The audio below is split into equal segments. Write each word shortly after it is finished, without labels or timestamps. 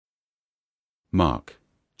Mark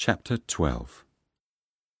chapter 12.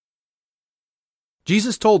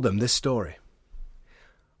 Jesus told them this story.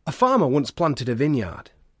 A farmer once planted a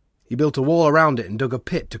vineyard. He built a wall around it and dug a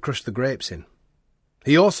pit to crush the grapes in.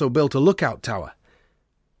 He also built a lookout tower.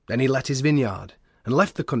 Then he let his vineyard and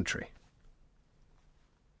left the country.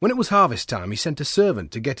 When it was harvest time, he sent a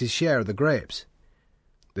servant to get his share of the grapes.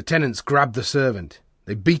 The tenants grabbed the servant.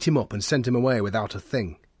 They beat him up and sent him away without a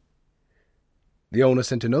thing. The owner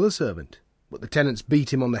sent another servant, but the tenants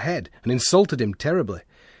beat him on the head and insulted him terribly.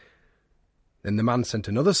 Then the man sent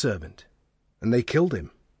another servant, and they killed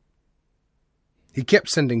him. He kept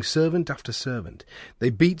sending servant after servant. They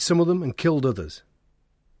beat some of them and killed others.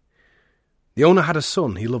 The owner had a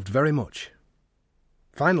son he loved very much.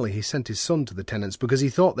 Finally he sent his son to the tenants because he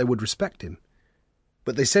thought they would respect him.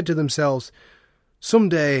 But they said to themselves,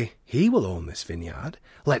 "Someday he will own this vineyard.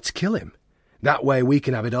 Let's kill him. That way we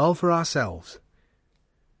can have it all for ourselves."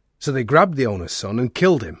 So they grabbed the owner's son and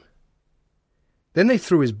killed him. Then they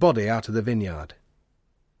threw his body out of the vineyard.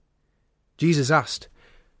 Jesus asked,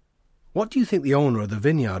 "What do you think the owner of the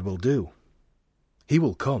vineyard will do?" He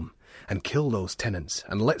will come and kill those tenants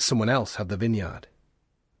and let someone else have the vineyard.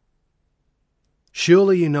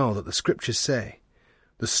 Surely you know that the scriptures say,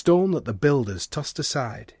 "The stone that the builders tossed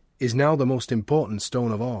aside is now the most important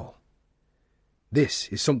stone of all." This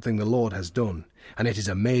is something the Lord has done, and it is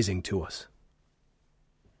amazing to us.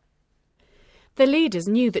 The leaders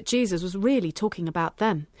knew that Jesus was really talking about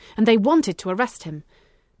them, and they wanted to arrest him.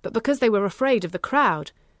 But because they were afraid of the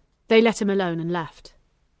crowd, they let him alone and left.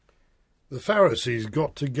 The Pharisees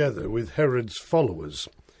got together with Herod's followers.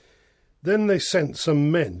 Then they sent some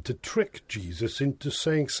men to trick Jesus into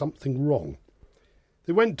saying something wrong.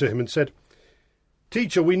 They went to him and said,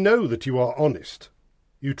 "Teacher, we know that you are honest.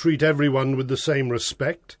 You treat everyone with the same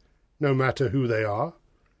respect, no matter who they are.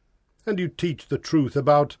 And you teach the truth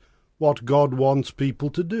about what God wants people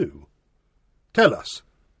to do. Tell us,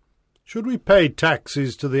 should we pay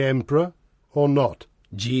taxes to the emperor or not?"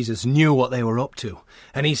 Jesus knew what they were up to,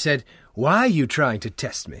 and he said, "Why are you trying to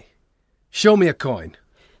test me? Show me a coin."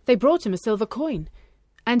 They brought him a silver coin,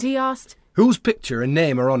 and he asked, "Whose picture and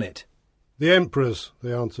name are on it?" "The emperor's,"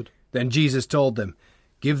 they answered. Then Jesus told them,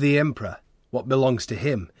 "Give the emperor what belongs to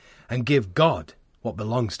him, and give God what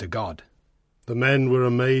belongs to God." The men were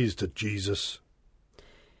amazed at Jesus.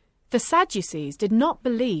 The Sadducees did not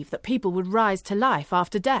believe that people would rise to life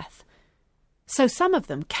after death. So some of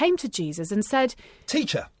them came to Jesus and said,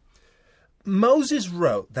 "Teacher, Moses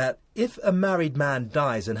wrote that if a married man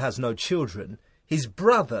dies and has no children, his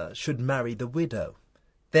brother should marry the widow.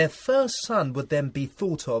 Their first son would then be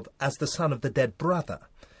thought of as the son of the dead brother.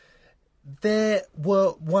 There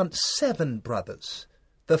were once 7 brothers.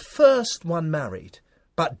 The first one married,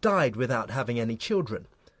 but died without having any children.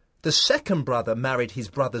 The second brother married his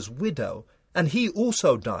brother's widow, and he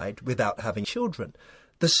also died without having children.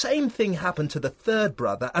 The same thing happened to the third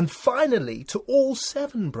brother, and finally to all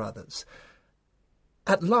 7 brothers.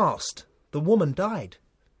 At last, the woman died.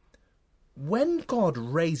 When God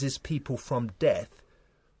raises people from death,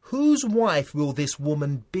 whose wife will this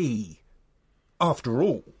woman be? After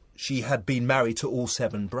all, she had been married to all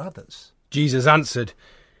 7 brothers." Jesus answered,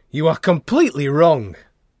 "You are completely wrong.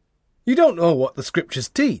 You don't know what the scriptures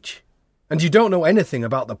teach, and you don't know anything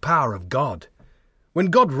about the power of God. When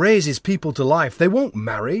God raises people to life, they won't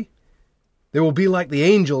marry. They will be like the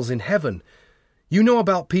angels in heaven. You know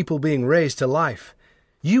about people being raised to life.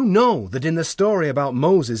 You know that in the story about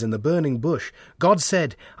Moses and the burning bush, God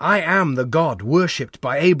said, 'I am the God worshipped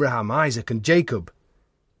by Abraham, Isaac, and Jacob.'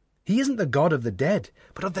 He isn't the God of the dead,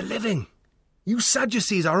 but of the living. You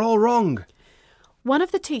Sadducees are all wrong." One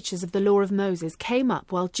of the teachers of the law of Moses came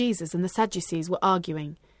up while Jesus and the Sadducees were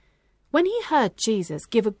arguing. When he heard Jesus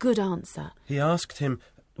give a good answer, he asked him,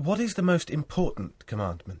 "What is the most important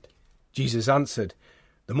commandment?" Jesus answered,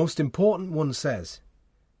 "The most important one says,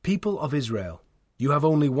 'People of Israel, you have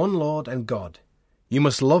only one Lord and God. You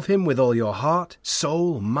must love him with all your heart,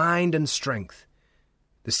 soul, mind, and strength.'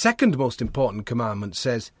 The second most important commandment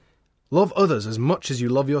says, 'Love others as much as you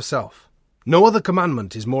love yourself.' No other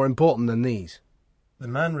commandment is more important than these." The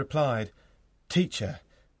man replied, "Teacher,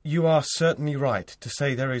 you are certainly right to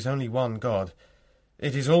say there is only one God.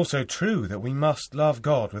 It is also true that we must love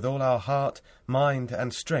God with all our heart, mind,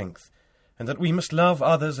 and strength, and that we must love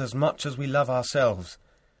others as much as we love ourselves.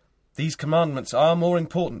 These commandments are more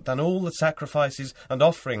important than all the sacrifices and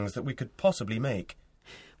offerings that we could possibly make."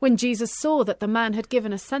 When Jesus saw that the man had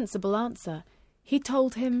given a sensible answer, he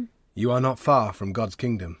told him, "You are not far from God's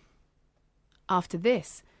kingdom." After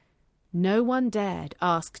this, no one dared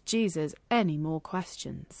ask Jesus any more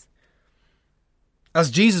questions.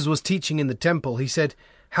 As Jesus was teaching in the temple, he said,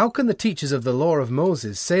 How can the teachers of the law of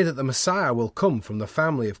Moses say that the Messiah will come from the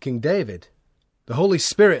family of King David? The Holy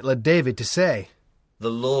Spirit led David to say, The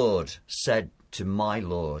Lord said to my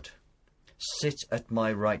Lord, Sit at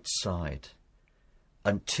my right side,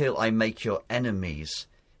 until I make your enemies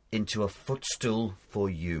into a footstool for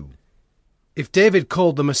you. If David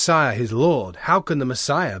called the Messiah his Lord, how can the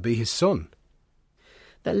Messiah be his son?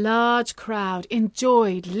 The large crowd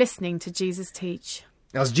enjoyed listening to Jesus teach.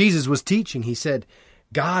 As Jesus was teaching, he said,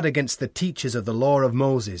 Guard against the teachers of the law of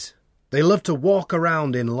Moses. They love to walk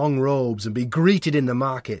around in long robes and be greeted in the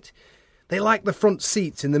market. They like the front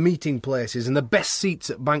seats in the meeting places and the best seats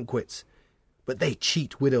at banquets. But they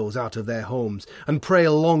cheat widows out of their homes and pray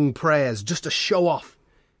long prayers just to show off.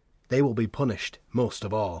 They will be punished most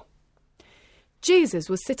of all. Jesus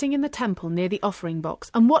was sitting in the temple near the offering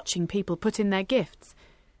box and watching people put in their gifts.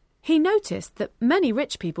 He noticed that many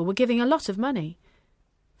rich people were giving a lot of money.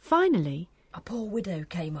 Finally, a poor widow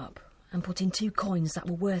came up and put in 2 coins that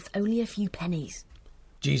were worth only a few pennies.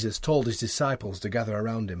 Jesus told his disciples to gather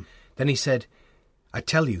around him. Then he said, I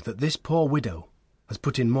tell you that this poor widow has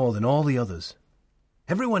put in more than all the others.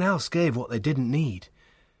 Everyone else gave what they didn't need,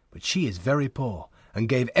 but she is very poor and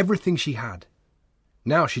gave everything she had.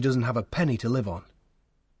 Now she doesn't have a penny to live on.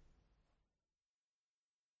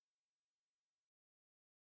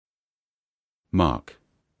 Mark,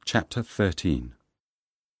 chapter 13.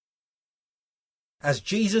 As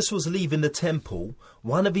Jesus was leaving the temple,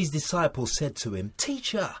 one of his disciples said to him,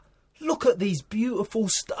 Teacher, look at these beautiful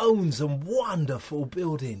stones and wonderful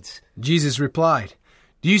buildings. Jesus replied,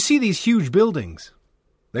 Do you see these huge buildings?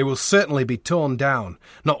 They will certainly be torn down.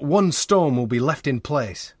 Not one stone will be left in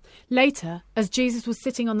place. later, as Jesus was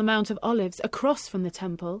sitting on the Mount of Olives across from the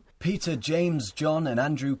temple, Peter, James, John and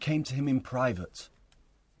Andrew came to him in private.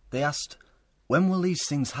 They asked, When will these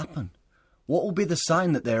things happen? What will be the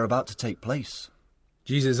sign that they are about to take place?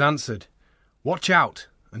 Jesus answered, Watch out,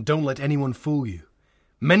 and don't let anyone fool you.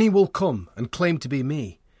 Many will come and claim to be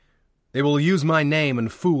me. They will use my name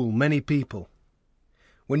and fool many people.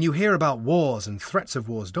 When you hear about wars and threats of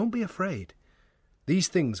wars, don't be afraid. These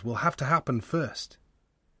things will have to happen first.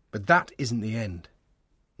 But that isn't the end.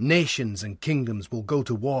 Nations and kingdoms will go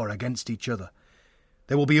to war against each other.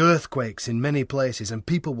 There will be earthquakes in many places, and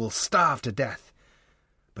people will starve to death.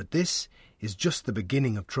 But this is just the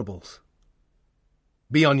beginning of troubles.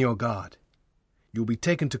 Be on your guard. You will be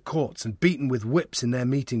taken to courts and beaten with whips in their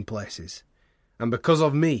meeting places. And because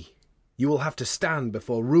of me, you will have to stand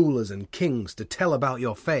before rulers and kings to tell about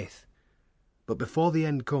your faith. But before the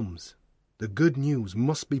end comes, the good news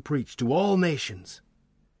must be preached to all nations.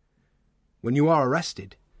 When you are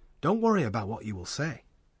arrested, don't worry about what you will say.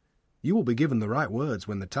 You will be given the right words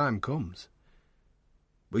when the time comes.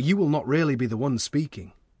 But you will not really be the one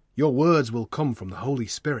speaking. Your words will come from the Holy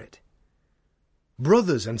Spirit.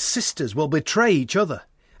 Brothers and sisters will betray each other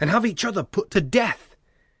and have each other put to death.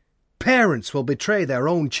 Parents will betray their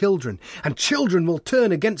own children, and children will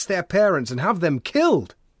turn against their parents and have them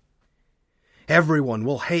killed. Everyone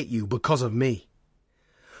will hate you because of me.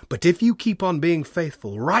 But if you keep on being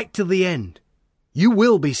faithful right to the end, you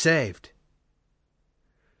will be saved.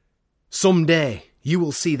 Someday you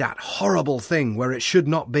will see that horrible thing where it should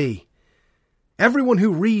not be. Everyone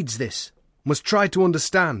who reads this must try to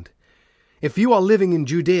understand. If you are living in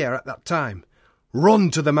Judea at that time, run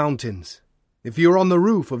to the mountains. If you are on the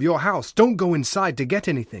roof of your house, don't go inside to get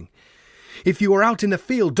anything. If you are out in the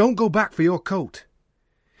field, don't go back for your coat.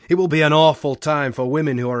 It will be an awful time for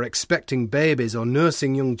women who are expecting babies or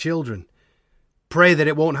nursing young children. Pray that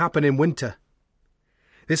it won't happen in winter.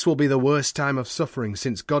 This will be the worst time of suffering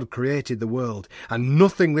since God created the world, and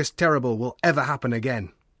nothing this terrible will ever happen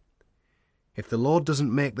again. If the Lord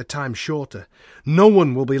doesn't make the time shorter, no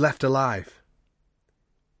one will be left alive.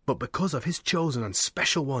 But because of his chosen and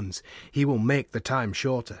special ones, he will make the time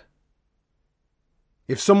shorter.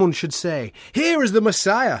 If someone should say, "Here is the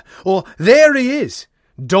Messiah," or "There he is,"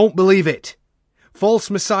 don't believe it. False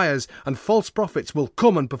messiahs and false prophets will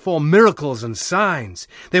come and perform miracles and signs.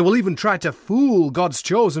 They will even try to fool God's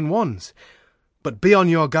chosen ones. But be on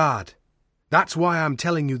your guard. That's why I'm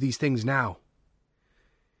telling you these things now.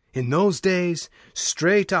 In those days,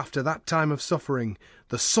 straight after that time of suffering,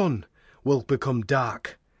 the sun will become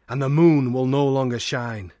dark, and the moon will no longer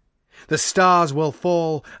shine. The stars will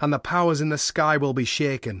fall, and the powers in the sky will be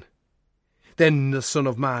shaken. Then the Son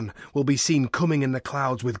of Man will be seen coming in the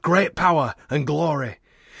clouds with great power and glory.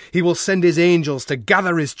 He will send his angels to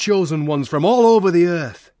gather his chosen ones from all over the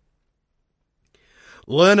earth.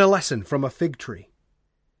 Learn a lesson from a fig tree.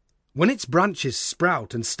 When its branches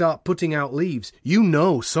sprout and start putting out leaves, you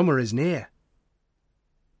know summer is near.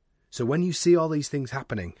 So when you see all these things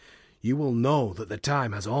happening, you will know that the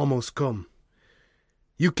time has almost come.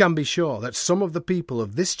 You can be sure that some of the people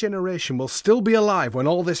of this generation will still be alive when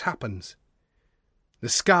all this happens. The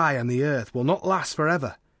sky and the earth will not last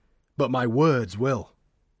forever, but my words will.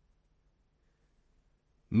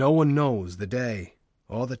 No one knows the day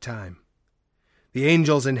or the time. The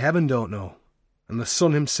angels in heaven don't know, and the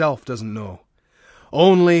Son himself doesn't know.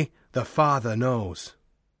 Only the Father knows.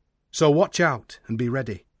 So watch out and be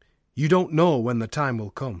ready. You don't know when the time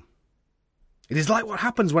will come. It is like what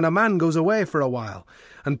happens when a man goes away for a while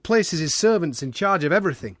and places his servants in charge of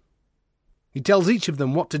everything. He tells each of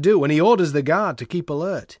them what to do, and he orders the guard to keep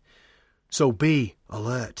alert. So be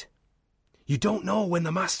alert. You don't know when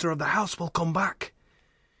the master of the house will come back.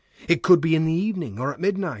 It could be in the evening, or at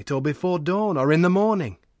midnight, or before dawn, or in the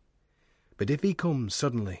morning. But if he comes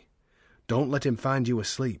suddenly, don't let him find you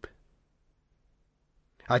asleep.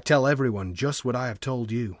 I tell everyone just what I have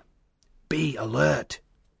told you. Be alert.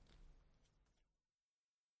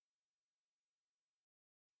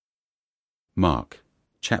 Mark,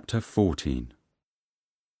 chapter 14.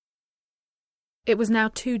 It was now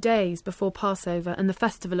 2 days before Passover and the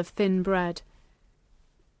festival of thin bread.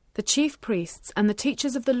 The chief priests and the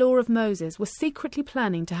teachers of the law of Moses were secretly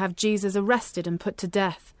planning to have Jesus arrested and put to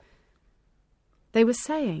death. They were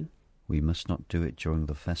saying, "We must not do it during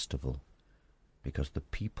the festival, because the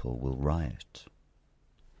people will riot."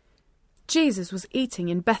 Jesus was eating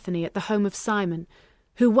in Bethany at the home of Simon,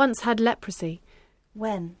 who once had leprosy.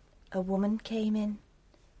 When a woman came in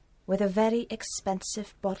with a very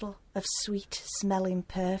expensive bottle of sweet-smelling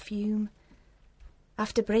perfume.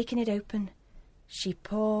 After breaking it open, she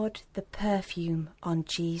poured the perfume on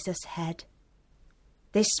Jesus' head.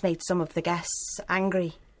 This made some of the guests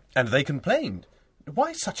angry. And they complained.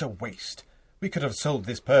 Why such a waste? We could have sold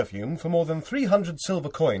this perfume for more than 300 silver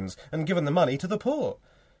coins and given the money to the poor.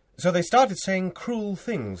 So they started saying cruel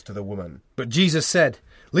things to the woman. But Jesus said,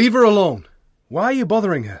 "Leave her alone. Why are you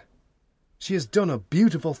bothering her? She has done a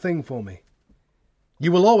beautiful thing for me.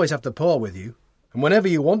 You will always have the poor with you, and whenever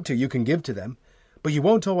you want to, you can give to them, but you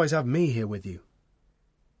won't always have me here with you.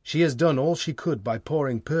 She has done all she could by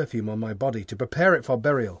pouring perfume on my body to prepare it for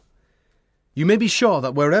burial. You may be sure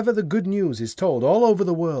that wherever the good news is told all over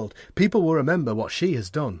the world, people will remember what she has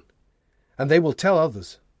done, and they will tell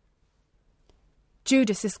others."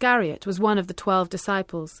 Judas Iscariot was one of the 12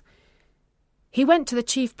 disciples. He went to the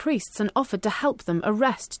chief priests and offered to help them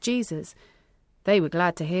arrest Jesus. They were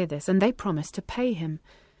glad to hear this, and they promised to pay him.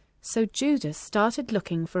 So Judas started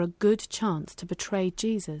looking for a good chance to betray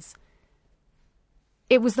Jesus.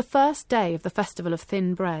 It was the first day of the festival of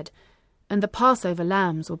thin bread, and the Passover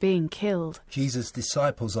lambs were being killed. Jesus'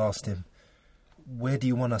 disciples asked him, "Where do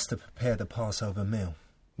you want us to prepare the Passover meal?"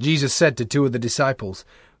 Jesus said to 2 of the disciples,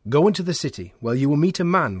 "Go into the city, where you will meet a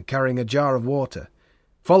man carrying a jar of water.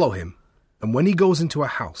 Follow him, and when he goes into a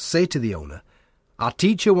house, say to the owner, 'Our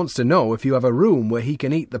teacher wants to know if you have a room where he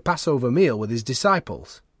can eat the Passover meal with his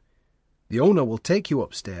disciples.' The owner will take you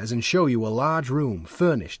upstairs and show you a large room,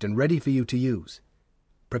 furnished and ready for you to use.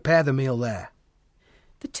 Prepare the meal there."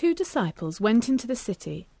 The 2 disciples went into the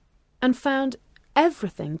city and found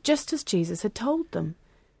everything just as Jesus had told them.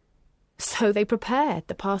 So they prepared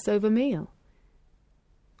the Passover meal.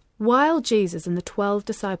 While Jesus and the 12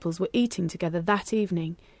 disciples were eating together that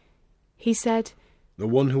evening, he said, "The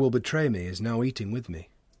one who will betray me is now eating with me."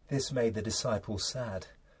 This made the disciples sad.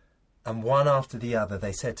 And one after the other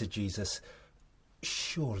they said to Jesus,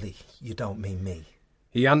 "Surely you don't mean me."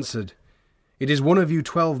 He answered, "It is one of you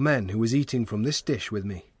 12 men who is eating from this dish with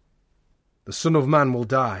me. The Son of Man will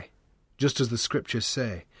die, just as the Scriptures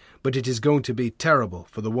say, but it is going to be terrible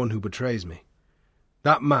for the one who betrays me.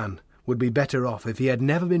 That man would be better off if he had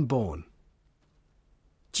never been born."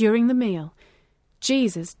 During the meal,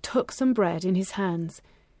 Jesus took some bread in his hands.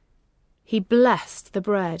 He blessed the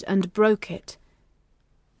bread and broke it.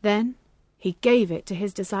 Then he gave it to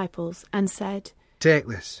his disciples and said, "Take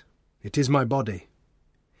this, it is my body."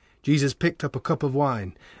 Jesus picked up a cup of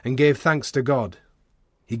wine and gave thanks to God.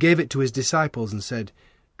 He gave it to his disciples and said,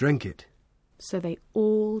 "Drink it." So they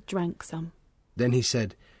all drank some. Then he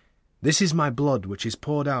said, "This is my blood which is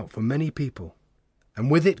poured out for many people, and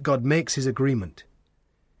with it God makes his agreement.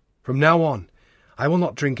 From now on, I will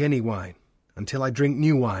not drink any wine until I drink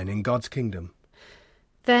new wine in God's kingdom."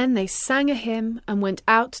 Then they sang a hymn and went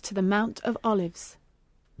out to the Mount of Olives.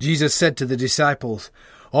 Jesus said to the disciples,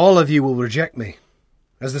 "All of you will reject me.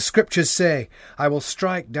 As the Scriptures say, I will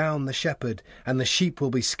strike down the shepherd, and the sheep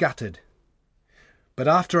will be scattered. But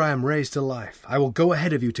after I am raised to life, I will go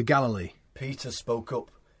ahead of you to Galilee." Peter spoke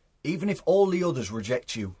up. "Even if all the others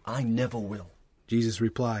reject you, I never will." Jesus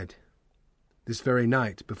replied, "This very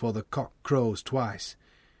night, before the cock crows twice,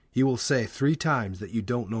 you will say 3 times that you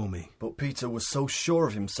don't know me. But Peter was so sure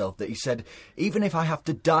of himself that he said, "Even if I have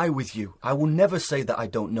to die with you, I will never say that I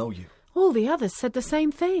don't know you." All the others said the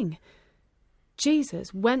same thing.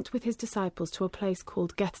 Jesus went with his disciples to a place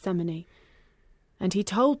called Gethsemane, and he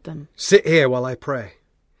told them, "Sit here while I pray."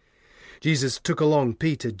 Jesus took along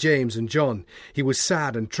Peter, James, and John. He was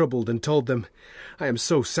sad and troubled and told them, "I am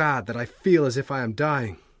so sad that I feel as if I am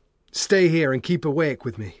dying. Stay here and keep awake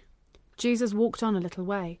with me." Jesus walked on a little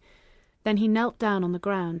way. Then he knelt down on the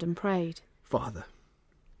ground and prayed. "Father,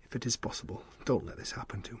 if it is possible, don't let this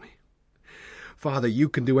happen to me. Father, you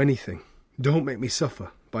can do anything. Don't make me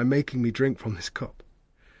suffer by making me drink from this cup.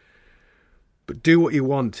 But do what you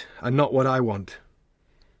want and not what I want."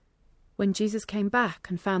 When Jesus came back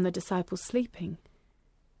and found the disciples sleeping,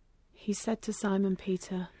 he said to Simon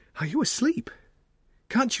Peter, "Are you asleep?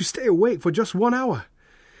 Can't you stay awake for just 1 hour?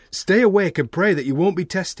 Stay awake and pray that you won't be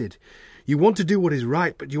tested. You want to do what is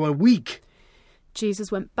right, but you are weak."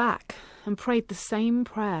 Jesus went back and prayed the same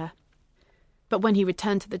prayer. But when he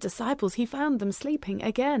returned to the disciples, he found them sleeping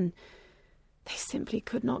again. They simply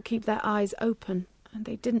could not keep their eyes open, and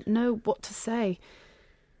they didn't know what to say.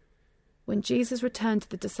 When Jesus returned to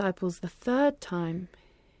the disciples the 3rd time,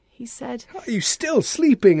 he said, "Are you still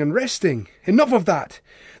sleeping and resting? Enough of that.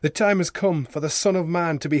 The time has come for the Son of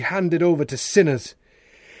Man to be handed over to sinners.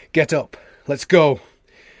 Get up, let's go.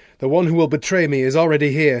 The one who will betray me is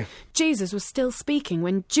already here." Jesus was still speaking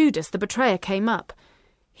when Judas the betrayer came up.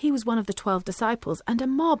 He was one of the 12 disciples, and a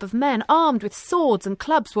mob of men armed with swords and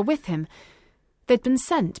clubs were with him. They'd been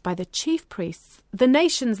sent by the chief priests, the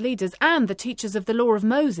nation's leaders, and the teachers of the law of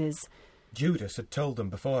Moses. Judas had told them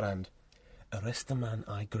beforehand, "Arrest the man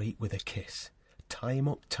I greet with a kiss, tie him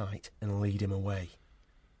up tight and lead him away."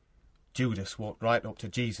 Judas walked right up to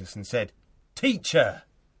Jesus and said, "Teacher!"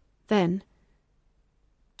 Then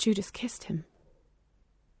Judas kissed him,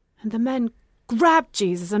 and the men grabbed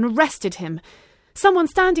Jesus and arrested him. Someone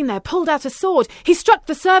standing there pulled out a sword. He struck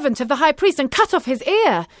the servant of the high priest and cut off his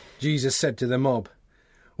ear. Jesus said to the mob,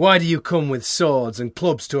 "Why do you come with swords and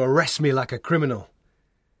clubs to arrest me like a criminal?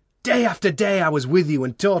 Day after day I was with you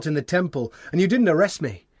and taught in the temple, and you didn't arrest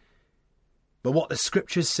me. But what the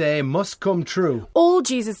scriptures say must come true." All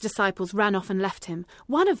Jesus' disciples ran off and left him.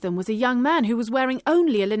 One of them was a young man who was wearing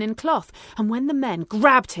only a linen cloth, and when the men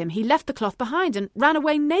grabbed him, he left the cloth behind and ran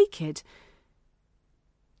away naked.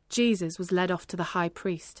 Jesus was led off to the high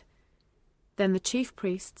priest. Then the chief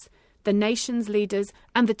priests, the nation's leaders,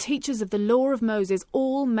 and the teachers of the law of Moses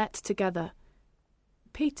all met together.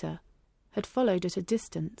 Peter had followed at a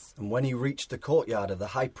distance. And when he reached the courtyard of the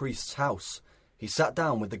high priest's house, he sat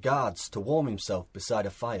down with the guards to warm himself beside a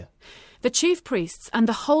fire. The chief priests and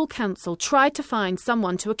the whole council tried to find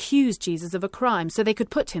someone to accuse Jesus of a crime so they could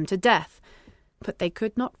put him to death. But they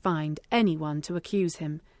could not find anyone to accuse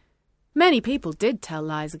him. Many people did tell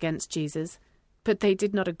lies against Jesus, but they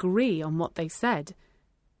did not agree on what they said.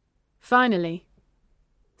 Finally,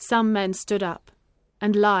 some men stood up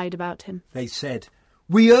and lied about him. They said,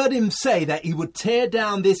 "We heard him say that he would tear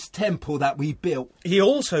down this temple that we built." He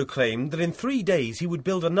also claimed that in 3 days he would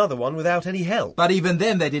build another one without any help. But even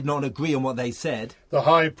then they did not agree on what they said. The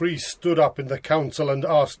high priest stood up in the council and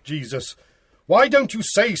asked Jesus, "Why don't you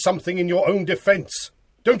say something in your own defence?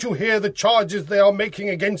 Don't you hear the charges they are making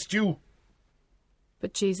against you?"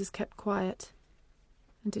 But Jesus kept quiet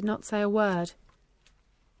and did not say a word.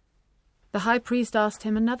 The high priest asked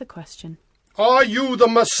him another question. "Are you the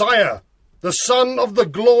Messiah, the Son of the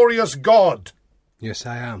glorious God?" "Yes,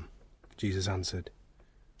 I am," Jesus answered.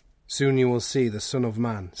 "Soon you will see the Son of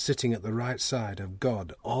Man sitting at the right side of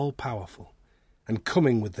God all-powerful and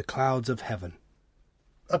coming with the clouds of heaven."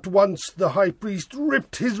 At once the high priest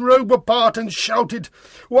ripped his robe apart and shouted,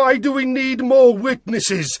 "Why do we need more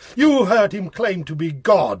witnesses? You heard him claim to be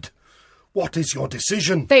God. What is your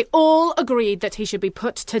decision?" They all agreed that he should be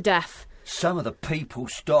put to death. Some of the people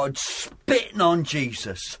started spitting on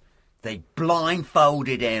Jesus. They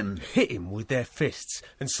blindfolded him. Hit him with their fists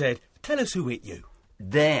and said, "Tell us who hit you."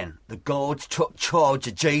 Then the guards took charge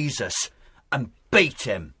of Jesus and beat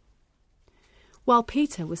him. While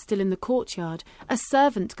Peter was still in the courtyard, a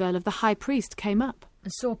servant girl of the high priest came up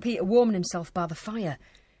and saw Peter warming himself by the fire.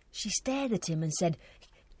 She stared at him and said,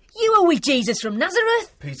 "You are with Jesus from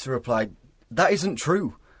Nazareth?" Peter replied, "That isn't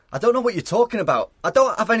true. I don't know what you're talking about. I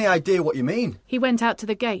don't have any idea what you mean." He went out to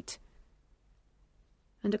the gate,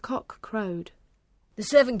 and a cock crowed. The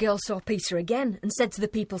servant girl saw Peter again and said to the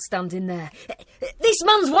people standing there, "This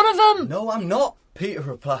man's one of them!" "No, I'm not," Peter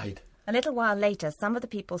replied. A little while later, some of the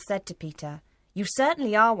people said to Peter, "You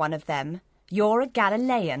certainly are one of them. You're a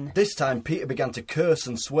Galilean." This time Peter began to curse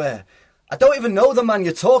and swear, I don't even know the man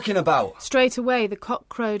you're talking about. Straight away the cock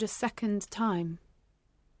crowed a second time.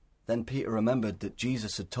 Then Peter remembered that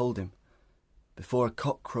Jesus had told him, "Before a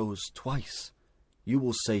cock crows twice, you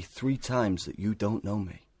will say 3 times that you don't know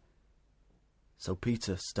me." So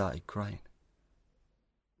Peter started crying.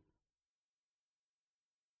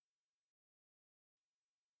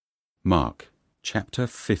 Mark, chapter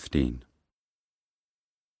 15.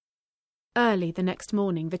 Early the next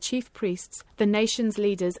morning, the chief priests, the nation's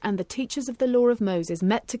leaders, and the teachers of the law of Moses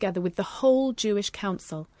met together with the whole Jewish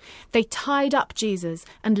council. They tied up Jesus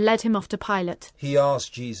and led him off to Pilate. He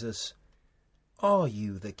asked Jesus, "Are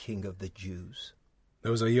you the king of the Jews?"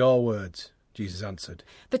 "Those are your words," Jesus answered.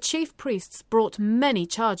 The chief priests brought many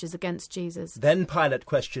charges against Jesus. Then Pilate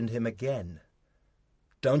questioned him again.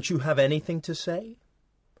 "Don't you have anything to say?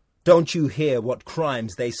 Don't you hear what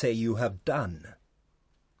crimes they say you have done?"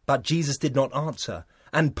 But Jesus did not answer,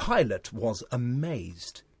 and Pilate was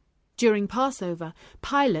amazed. During Passover,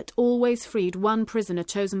 Pilate always freed one prisoner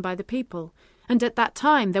chosen by the people, and at that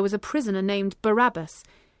time there was a prisoner named Barabbas.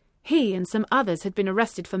 He and some others had been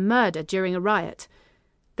arrested for murder during a riot.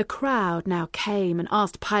 The crowd now came and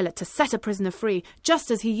asked Pilate to set a prisoner free,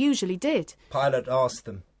 just as he usually did. Pilate asked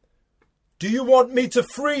them, "Do you want me to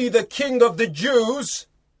free the king of the Jews?"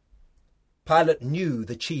 Pilate knew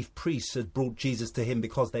the chief priests had brought Jesus to him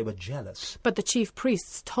because they were jealous. But the chief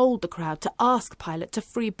priests told the crowd to ask Pilate to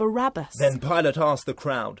free Barabbas. Then Pilate asked the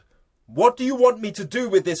crowd, "What do you want me to do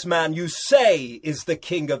with this man you say is the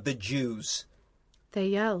king of the Jews?" They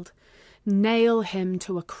yelled, "Nail him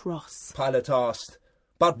to a cross." Pilate asked,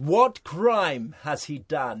 "But what crime has he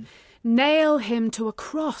done?" "Nail him to a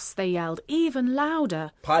cross," they yelled, even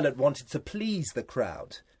louder. Pilate wanted to please the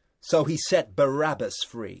crowd, so he set Barabbas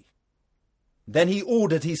free. Then he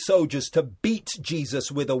ordered his soldiers to beat Jesus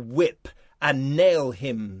with a whip and nail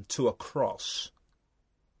him to a cross.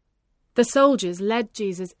 The soldiers led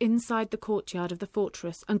Jesus inside the courtyard of the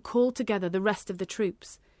fortress and called together the rest of the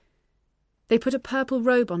troops. They put a purple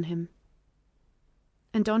robe on him,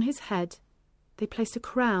 and on his head they placed a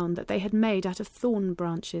crown that they had made out of thorn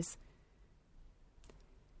branches.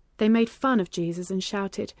 They made fun of Jesus and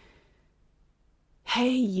shouted,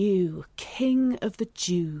 "Hey you, King of the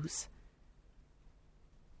Jews!"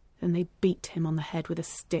 Then they beat him on the head with a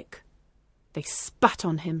stick. They spat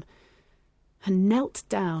on him and knelt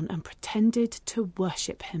down and pretended to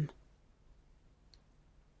worship him.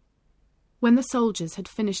 When the soldiers had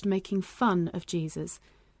finished making fun of Jesus,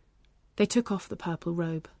 they took off the purple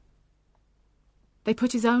robe. They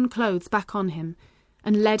put his own clothes back on him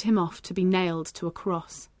and led him off to be nailed to a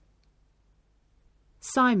cross.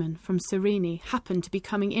 Simon from Cyrene happened to be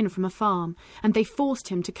coming in from a farm, and they forced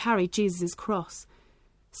him to carry Jesus' cross.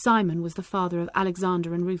 Simon was the father of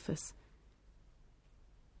Alexander and Rufus.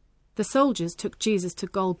 The soldiers took Jesus to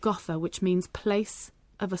Golgotha, which means place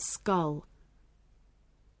of a skull.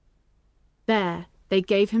 There they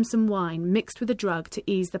gave him some wine mixed with a drug to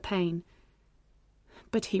ease the pain,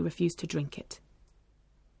 but he refused to drink it.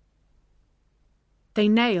 They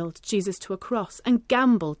nailed Jesus to a cross and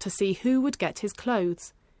gambled to see who would get his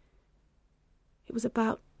clothes. It was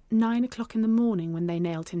about 9 o'clock in the morning when they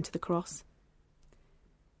nailed him to the cross.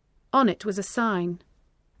 On it was a sign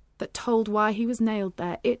that told why he was nailed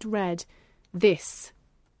there. It read, "This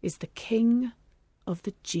is the King of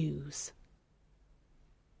the Jews."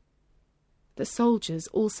 The soldiers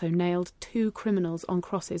also nailed 2 criminals on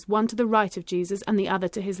crosses, one to the right of Jesus and the other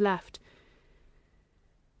to his left.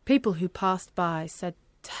 People who passed by said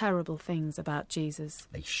terrible things about Jesus.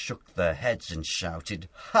 They shook their heads and shouted,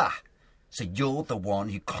 "Ha! So you're the one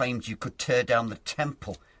who claimed you could tear down the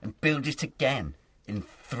temple and build it again in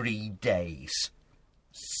 3 days.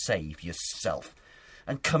 Save yourself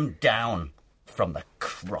and come down from the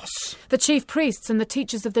cross." The chief priests and the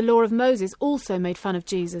teachers of the law of Moses also made fun of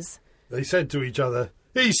Jesus. They said to each other,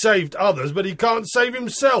 "He saved others, but he can't save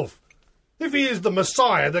himself. If he is the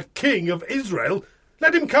Messiah, the King of Israel,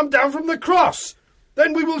 let him come down from the cross.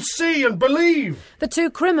 Then we will see and believe." The 2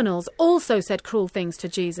 criminals also said cruel things to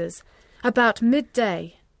Jesus. About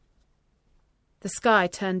midday, the sky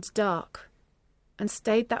turned dark and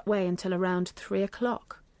stayed that way until around 3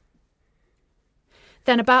 o'clock.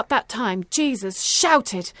 Then about that time, Jesus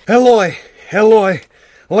shouted, "Eloi, Eloi,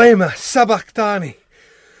 lema sabachthani,"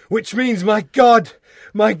 which means, my God,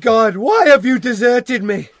 why have you deserted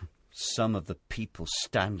me?" Some of the people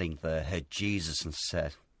standing there heard Jesus and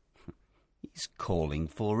said, "He's calling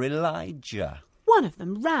for Elijah." One of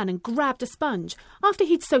them ran and grabbed a sponge. After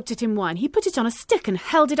he'd soaked it in wine, he put it on a stick and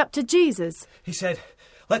held it up to Jesus. He said,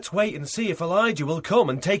 "Let's wait and see if Elijah will come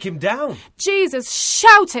and take him down." Jesus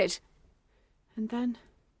shouted and then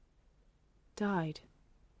died.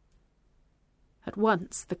 At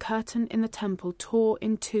once the curtain in the temple tore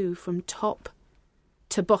in two from top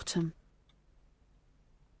to bottom.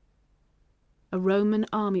 A Roman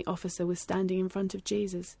army officer was standing in front of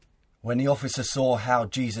Jesus. When the officer saw how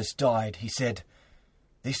Jesus died, he said,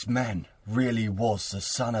 "This man really was the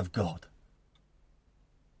Son of God."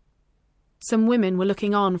 Some women were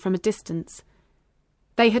looking on from a distance.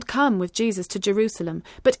 They had come with Jesus to Jerusalem,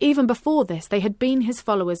 but even before this they had been his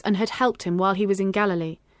followers and had helped him while he was in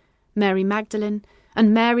Galilee. Mary Magdalene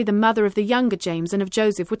and Mary, the mother of the younger James and of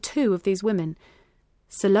Joseph, were two of these women.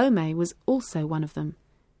 Salome was also one of them.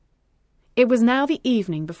 It was now the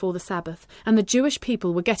evening before the Sabbath, and the Jewish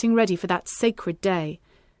people were getting ready for that sacred day.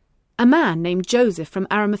 A man named Joseph from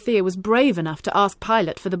Arimathea was brave enough to ask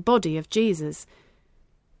Pilate for the body of Jesus.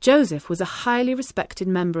 Joseph was a highly respected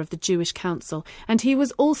member of the Jewish council, and he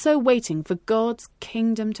was also waiting for God's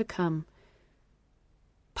kingdom to come.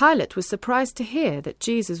 Pilate was surprised to hear that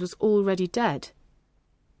Jesus was already dead,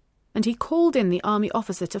 and he called in the army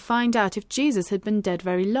officer to find out if Jesus had been dead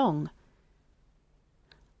very long.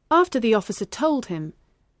 After the officer told him,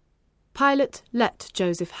 Pilate let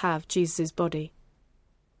Joseph have Jesus' body.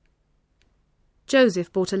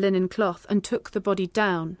 Joseph bought a linen cloth and took the body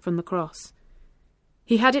down from the cross.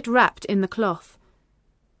 He had it wrapped in the cloth,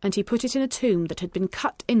 and he put it in a tomb that had been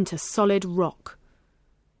cut into solid rock.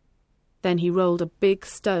 Then he rolled a big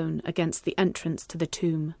stone against the entrance to the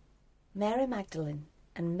tomb. Mary Magdalene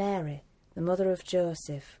and Mary, the mother of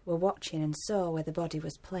Joseph, were watching and saw where the body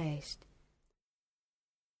was placed.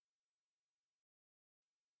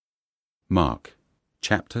 Mark,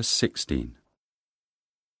 chapter 16.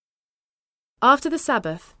 After the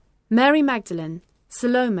Sabbath, Mary Magdalene,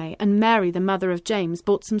 Salome and Mary, the mother of James,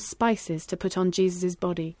 bought some spices to put on Jesus'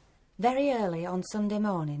 body. Very early on Sunday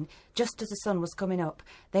morning, just as the sun was coming up,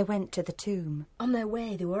 they went to the tomb. On their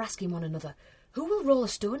way, they were asking one another, "Who will roll a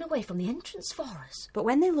stone away from the entrance for us?" But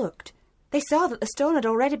when they looked, they saw that the stone had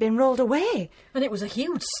already been rolled away. And it was a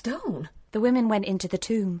huge stone. The women went into the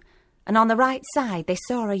tomb, and on the right side they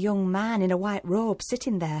saw a young man in a white robe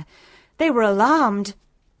sitting there. They were alarmed.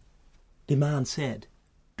 The man said,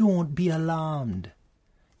 "Don't be alarmed.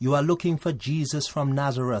 You are looking for Jesus from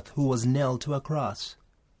Nazareth who was nailed to a cross.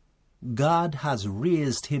 God has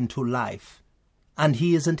raised him to life, and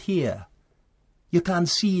he isn't here. You can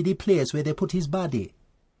see the place where they put his body.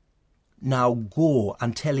 Now go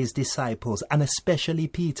and tell his disciples, and especially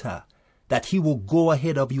Peter, that he will go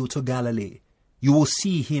ahead of you to Galilee. You will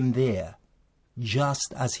see him there,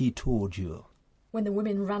 just as he told you." When the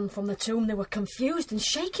women ran from the tomb, they were confused and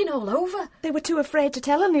shaking all over. They were too afraid to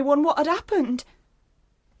tell anyone what had happened.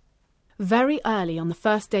 Very early on the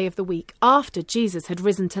first day of the week, after Jesus had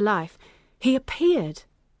risen to life, he appeared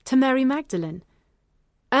to Mary Magdalene.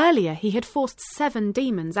 Earlier he had forced 7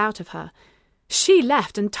 demons out of her. She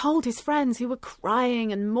left and told his friends, who were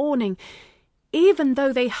crying and mourning. Even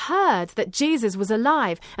though they heard that Jesus was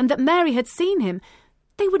alive and that Mary had seen him,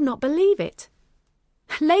 they would not believe it.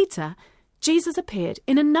 Later, Jesus appeared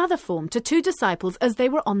in another form to 2 disciples as they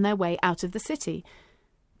were on their way out of the city.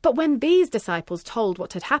 But when these disciples told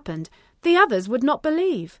what had happened, the others would not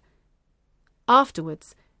believe.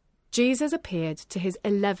 Afterwards, Jesus appeared to his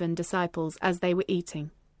 11 disciples as they were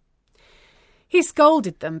eating. He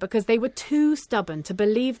scolded them because they were too stubborn to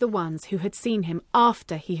believe the ones who had seen him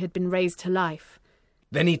after he had been raised to life.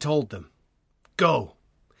 Then he told them, "Go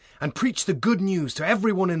and preach the good news to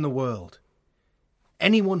everyone in the world.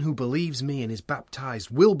 Anyone who believes me and is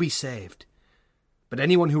baptized will be saved, but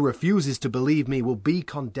anyone who refuses to believe me will be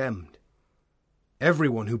condemned.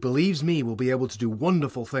 Everyone who believes me will be able to do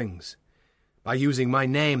wonderful things. By using my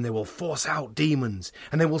name, they will force out demons,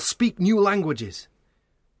 and they will speak new languages.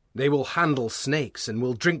 They will handle snakes and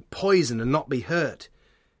will drink poison and not be hurt.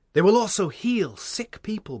 They will also heal sick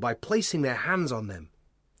people by placing their hands on them."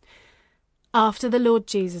 After the Lord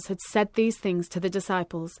Jesus had said these things to the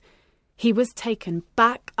disciples, he was taken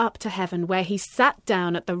back up to heaven, where he sat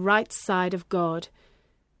down at the right side of God.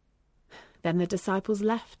 Then the disciples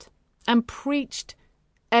left and preached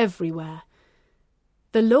everywhere.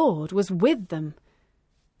 The Lord was with them,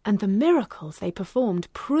 and the miracles they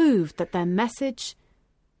performed proved that their message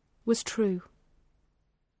was true.